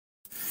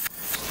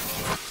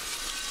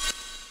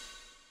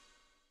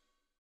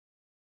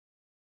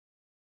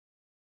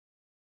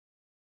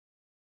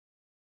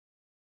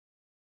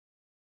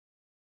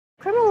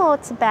Criminal law,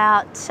 it's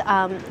about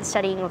the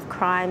studying of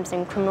crimes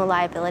and criminal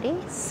liability.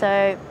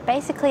 So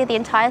basically the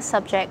entire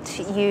subject,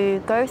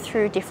 you go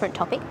through different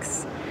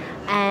topics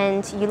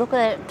and you look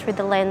at it through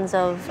the lens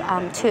of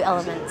two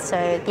elements,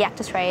 so the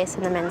actus reus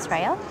and the mens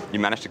rea. You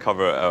manage to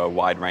cover a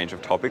wide range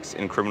of topics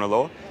in criminal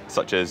law,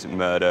 such as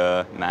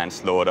murder,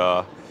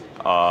 manslaughter,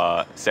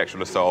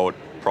 sexual assault,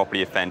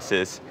 property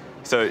offences.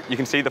 So you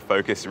can see the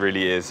focus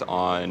really is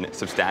on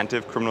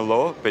substantive criminal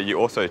law, but you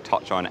also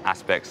touch on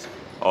aspects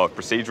of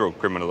procedural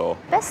criminal law.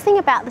 Best thing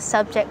about the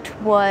subject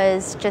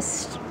was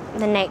just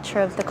the nature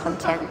of the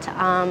content.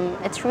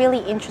 It's really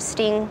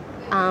interesting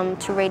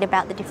to read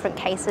about the different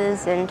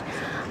cases and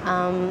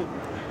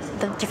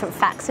the different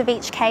facts of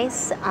each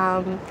case.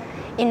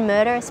 In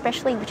murder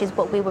especially, which is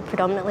what we were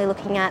predominantly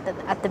looking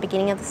at the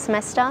beginning of the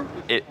semester.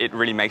 It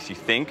really makes you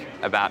think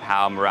about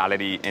how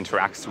morality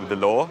interacts with the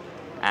law,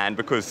 and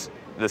because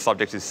the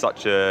subject is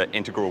such an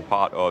integral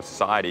part of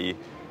society,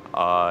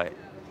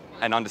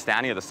 an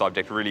understanding of the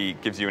subject really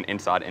gives you an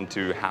insight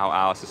into how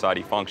our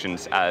society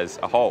functions as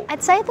a whole.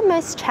 I'd say the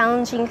most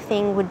challenging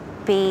thing would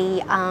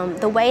be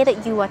the way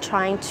that you are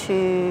trying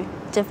to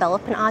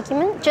develop an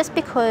argument, just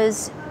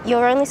because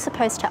you're only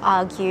supposed to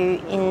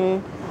argue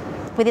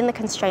within the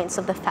constraints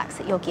of the facts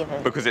that you're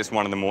given. Because it's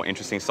one of the more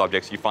interesting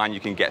subjects, you find you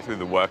can get through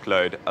the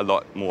workload a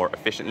lot more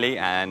efficiently,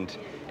 and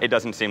it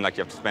doesn't seem like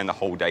you have to spend the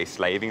whole day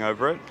slaving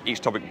over it.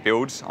 Each topic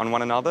builds on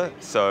one another,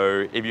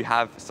 so if you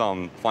have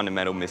some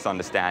fundamental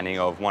misunderstanding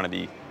of one of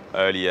the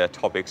earlier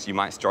topics, you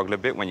might struggle a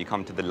bit when you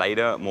come to the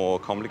later, more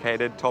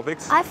complicated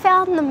topics. I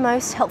found the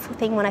most helpful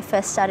thing when I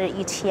first started at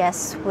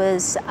UTS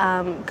was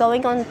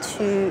going on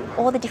to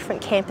all the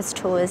different campus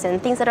tours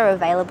and things that are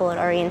available at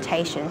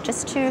orientation,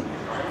 just to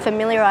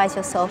familiarise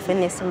yourself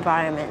in this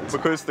environment.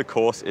 Because the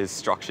course is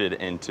structured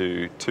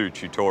into 2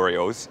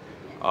 tutorials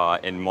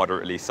in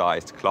moderately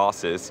sized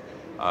classes,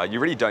 you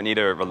really don't need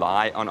to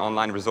rely on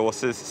online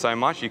resources so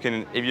much. If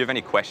you have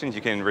any questions,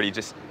 you can really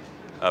just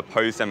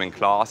pose them in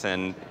class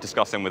and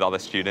discuss them with other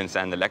students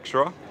and the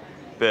lecturer.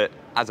 But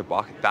as a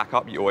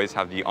backup, you always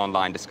have the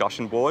online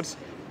discussion boards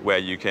where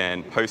you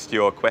can post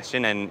your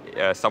question and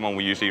someone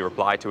will usually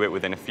reply to it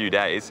within a few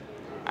days.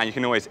 And you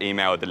can always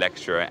email the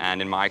lecturer, and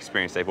in my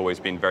experience, they've always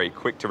been very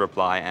quick to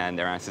reply and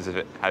their answers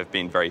have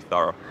been very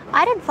thorough.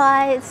 I'd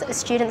advise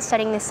students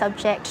studying this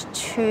subject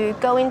to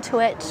go into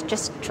it,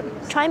 just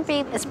try and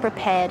be as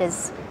prepared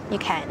as you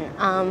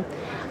can.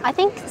 I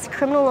think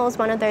criminal law is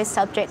one of those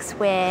subjects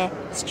where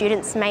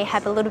students may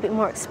have a little bit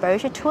more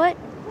exposure to it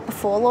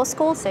before law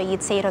school, so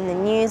you'd see it on the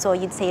news or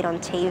you'd see it on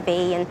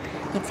TV and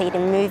you'd see it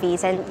in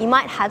movies, and you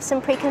might have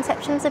some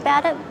preconceptions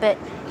about it, but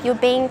you're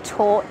being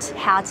taught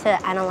how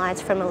to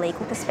analyse from a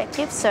legal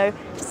perspective, so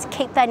just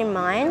keep that in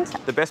mind.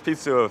 The best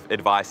piece of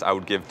advice I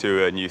would give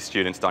to a new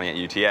student studying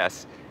at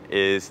UTS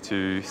is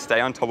to stay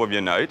on top of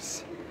your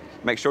notes.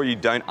 Make sure you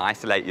don't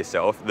isolate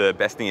yourself. The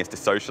best thing is to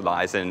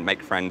socialise and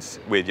make friends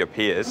with your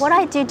peers. What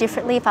I'd do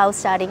differently if I was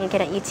starting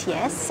again at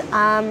UTS,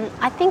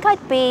 I think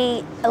I'd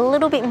be a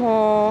little bit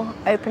more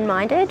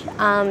open-minded.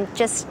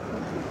 Just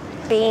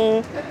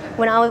being,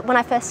 when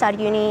I first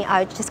started uni,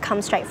 I would just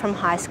come straight from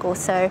high school,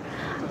 so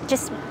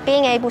just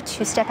being able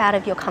to step out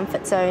of your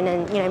comfort zone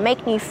and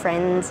make new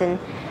friends and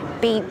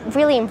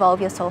really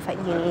involve yourself at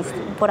uni is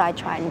what I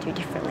try and do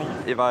differently.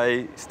 If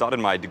I started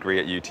my degree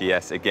at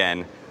UTS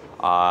again,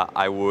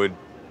 I would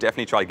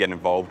definitely try to get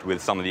involved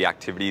with some of the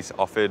activities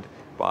offered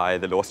by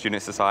the Law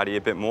Student Society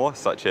a bit more,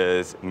 such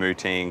as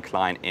mooting,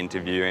 client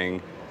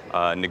interviewing,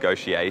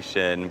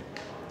 negotiation,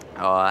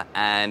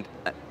 and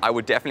I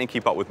would definitely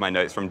keep up with my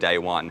notes from day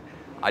one.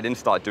 I didn't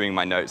start doing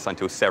my notes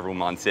until several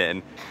months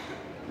in,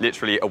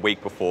 literally a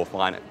week before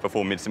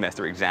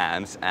mid-semester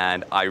exams,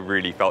 and I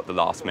really felt the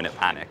last-minute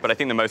panic. But I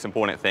think the most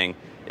important thing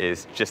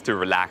is just to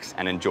relax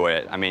and enjoy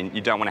it. I mean,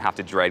 you don't want to have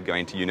to dread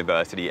going to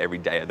university every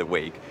day of the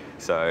week.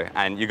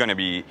 And you're going to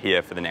be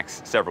here for the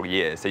next several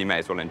years, so you may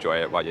as well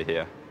enjoy it while you're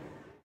here.